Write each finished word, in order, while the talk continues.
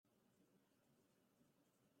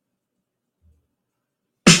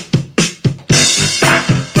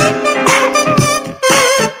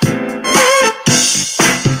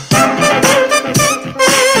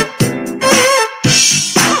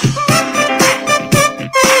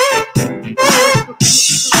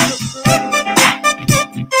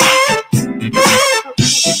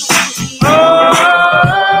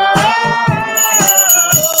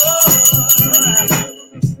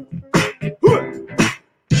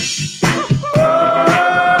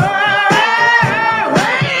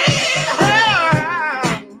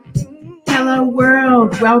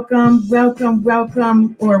welcome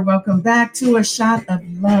back to A Shot of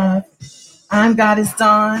Love. I'm Goddess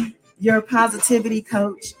Dawn, your positivity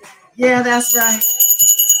coach. Yeah, that's right.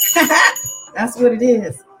 That's what it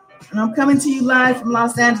is. And I'm coming to you live from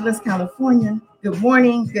Los Angeles, California. Good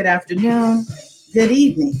morning, good afternoon, good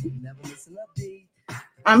evening.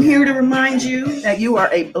 I'm here to remind you that you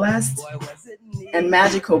are a blessed and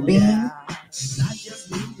magical being.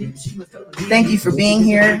 Thank you for being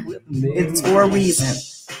here. It's for a reason.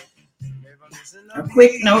 A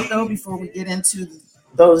quick note, though, before we get into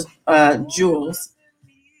those jewels.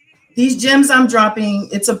 These gems I'm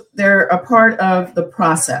dropping, they're a part of the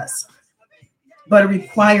process, but a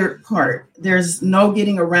required part. There's no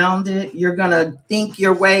getting around it. You're going to think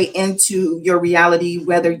your way into your reality,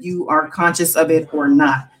 whether you are conscious of it or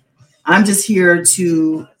not. I'm just here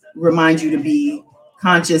to remind you to be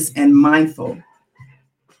conscious and mindful.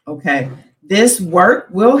 Okay. This work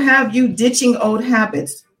will have you ditching old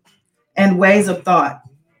habits and ways of thought,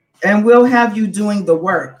 and will have you doing the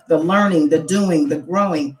work, the learning, the doing, the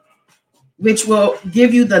growing, which will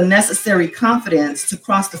give you the necessary confidence to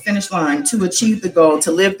cross the finish line, to achieve the goal,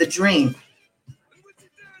 to live the dream.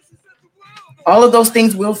 All of those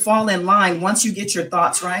things will fall in line once you get your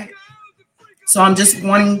thoughts right. So I'm just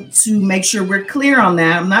wanting to make sure we're clear on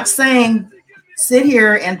that. I'm not saying sit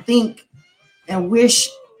here and think and wish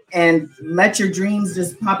and let your dreams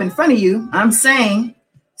just pop in front of you. I'm saying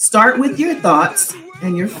start with your thoughts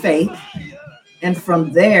and your faith. And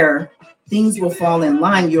from there, things will fall in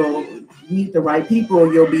line. You'll meet the right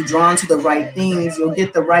people. You'll be drawn to the right things. You'll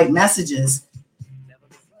get the right messages.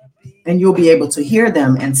 And you'll be able to hear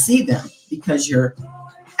them and see them because you're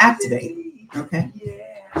activated. Okay?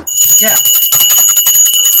 Yeah.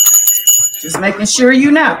 Just making sure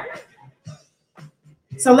you know.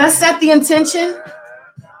 So let's set the intention.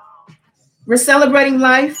 We're celebrating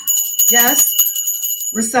life. Yes.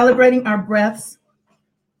 We're celebrating our breaths,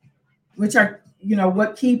 which are,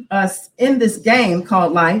 what keep us in this game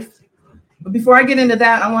called life. But before I get into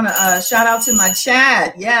that, I want to shout out to my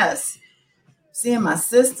chat. Yes. Seeing my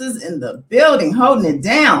sisters in the building, holding it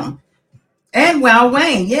down. And Wow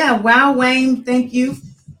Wayne. Yeah, Wow Wayne, thank you.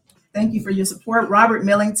 Thank you for your support. Robert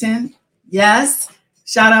Millington. Yes.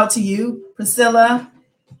 Shout out to you. Priscilla,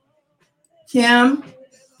 Kim,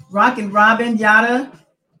 Rockin' Robin, Yada.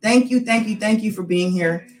 Thank you for being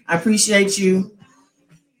here. I appreciate you.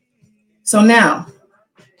 So now,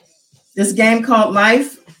 this game called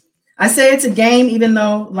life, I say it's a game even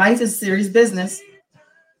though life is serious business.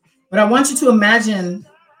 But I want you to imagine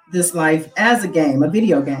this life as a game, a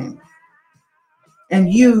video game.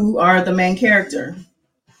 And you are the main character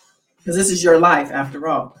because this is your life after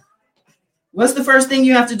all. What's the first thing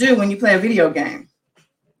you have to do when you play a video game?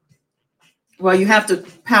 Well, you have to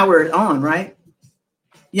power it on, right?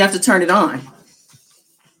 You have to turn it on.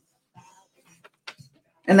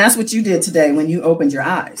 And that's what you did today when you opened your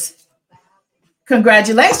eyes.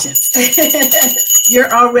 Congratulations. You're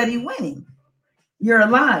already winning. You're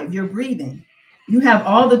alive. You're breathing. You have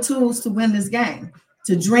all the tools to win this game,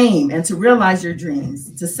 to dream and to realize your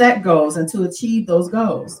dreams, to set goals and to achieve those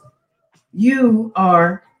goals. You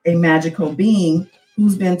are a magical being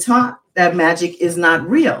who's been taught that magic is not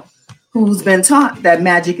real. Who's been taught that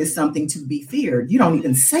magic is something to be feared. You don't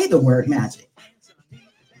even say the word magic.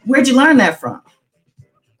 Where'd you learn that from?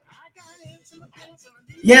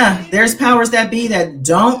 Yeah, there's powers that be that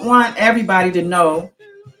don't want everybody to know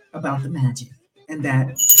about the magic. And that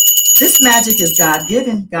this magic is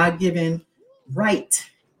God-given right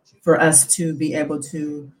for us to be able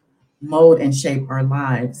to mold and shape our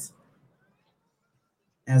lives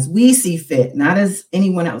as we see fit, not as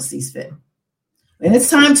anyone else sees fit. And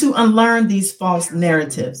it's time to unlearn these false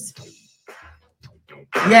narratives.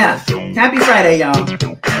 Yeah. Happy Friday, y'all.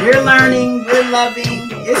 We're learning. We're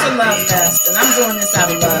loving. It's a love fest. And I'm doing this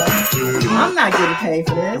out of love. I'm not getting paid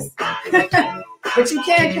for this. But you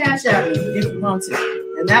can cash out me if you want to.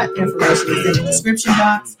 And that information is in the description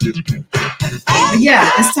box. But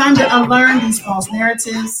yeah, it's time to unlearn these false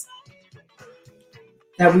narratives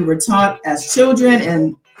that we were taught as children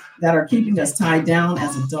and that are keeping us tied down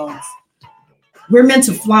as adults. We're meant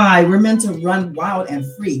to fly. We're meant to run wild and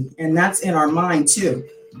free. And that's in our mind too.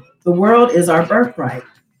 The world is our birthright,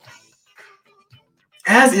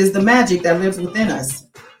 as is the magic that lives within us.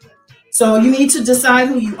 So you need to decide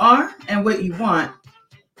who you are and what you want.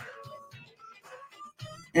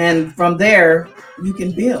 And from there, you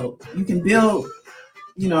can build. You can build,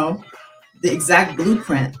 the exact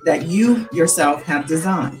blueprint that you yourself have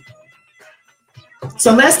designed.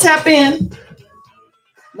 So let's tap in.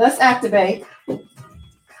 Let's activate.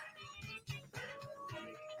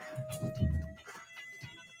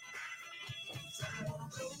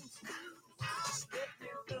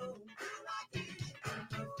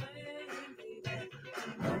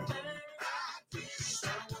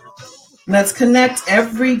 Let's connect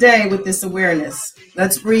every day with this awareness.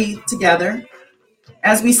 Let's breathe together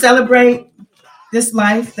as we celebrate this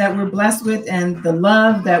life that we're blessed with and the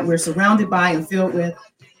love that we're surrounded by and filled with.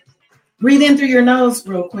 Breathe in through your nose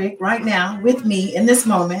real quick right now with me in this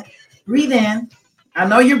moment. Breathe in. I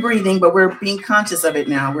know you're breathing, but we're being conscious of it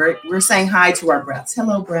now. We're saying hi to our breaths.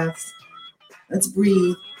 Hello, breaths. Let's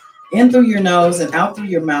breathe in through your nose and out through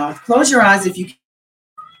your mouth. Close your eyes if you can.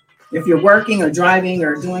 If you're working or driving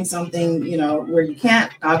or doing something, where you can't,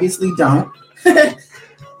 obviously don't.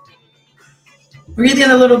 Breathe in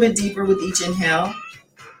a little bit deeper with each inhale.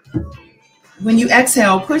 When you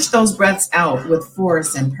exhale, push those breaths out with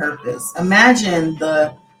force and purpose. Imagine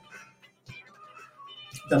the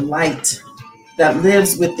light that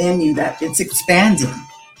lives within you, that it's expanding.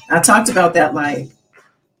 I talked about that light.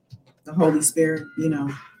 The Holy Spirit,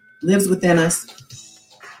 lives within us.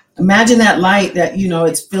 Imagine that light that,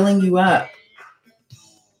 it's filling you up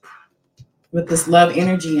with this love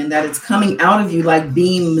energy and that it's coming out of you like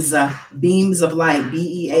beams of light,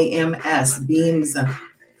 BEAMS, beams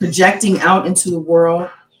projecting out into the world.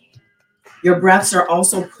 Your breaths are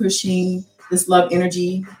also pushing this love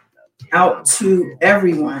energy out to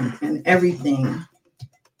everyone and everything.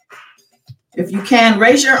 If you can,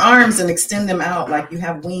 raise your arms and extend them out like you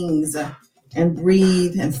have wings and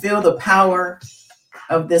breathe and feel the power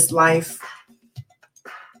of this life.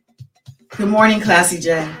 Good morning, Classy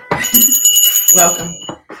J. Welcome.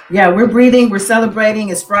 Yeah, we're breathing. We're celebrating.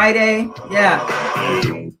 It's Friday. Yeah.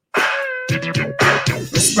 We're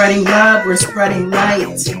spreading love. We're spreading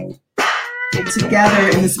light together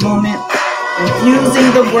in this moment.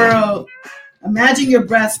 Infusing the world. Imagine your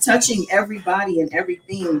breath touching everybody and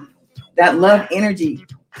everything. That love energy.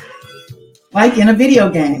 Like in a video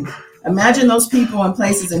game. Imagine those people and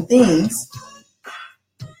places and things,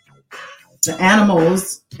 the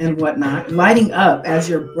animals and whatnot, lighting up as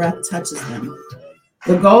your breath touches them.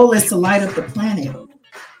 The goal is to light up the planet.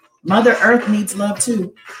 Mother Earth needs love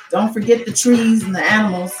too. Don't forget the trees and the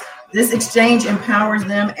animals. This exchange empowers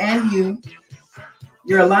them and you.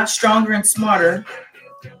 You're a lot stronger and smarter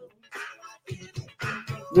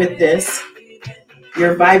with this.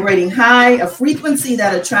 You're vibrating high, a frequency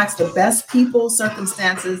that attracts the best people,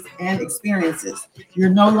 circumstances, and experiences. You're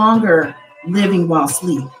no longer living while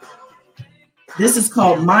asleep. This is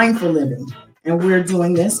called mindful living. And we're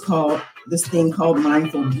doing this thing called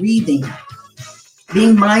mindful breathing.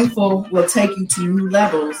 Being mindful will take you to new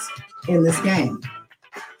levels in this game.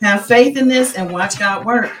 Have faith in this and watch God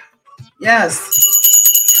work. Yes.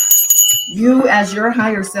 You as your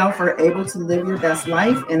higher self are able to live your best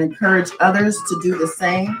life and encourage others to do the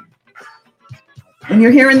same. And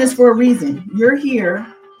you're hearing this for a reason. You're here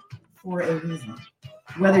for a reason.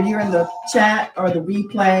 Whether you're in the chat or the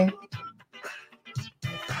replay,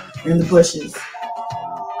 in the bushes.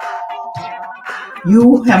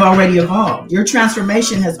 You have already evolved. Your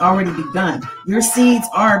transformation has already begun. Your seeds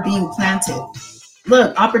are being planted.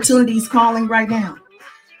 Look, opportunity is calling right now.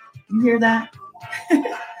 You hear that?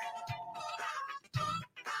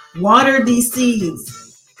 Water these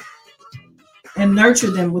seeds and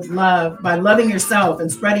nurture them with love by loving yourself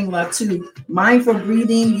and spreading love too. Mindful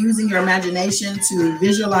breathing, using your imagination to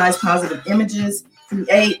visualize positive images,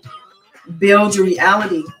 create, build your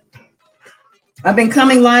reality. I've been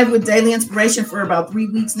coming live with daily inspiration for about 3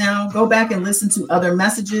 weeks now. Go back and listen to other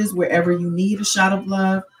messages wherever you need a shot of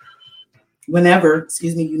love. Whenever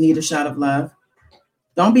you need a shot of love.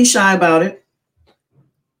 Don't be shy about it.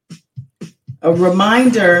 A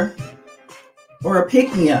reminder or a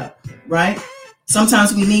pick-me-up, right?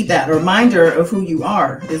 Sometimes we need that. A reminder of who you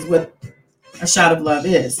are is what a shot of love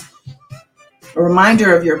is. A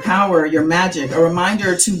reminder of your power, your magic, a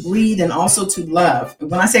reminder to breathe and also to love.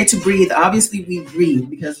 When I say to breathe, obviously we breathe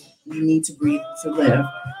because we need to breathe to live,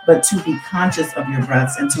 but to be conscious of your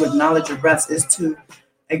breaths and to acknowledge your breaths is to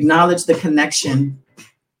acknowledge the connection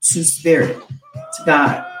to spirit, to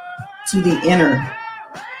God, to the inner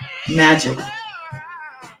magic.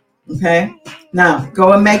 Okay? Now,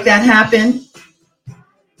 go and make that happen.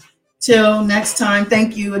 Till next time,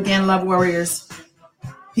 thank you again, love warriors.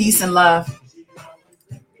 Peace and love.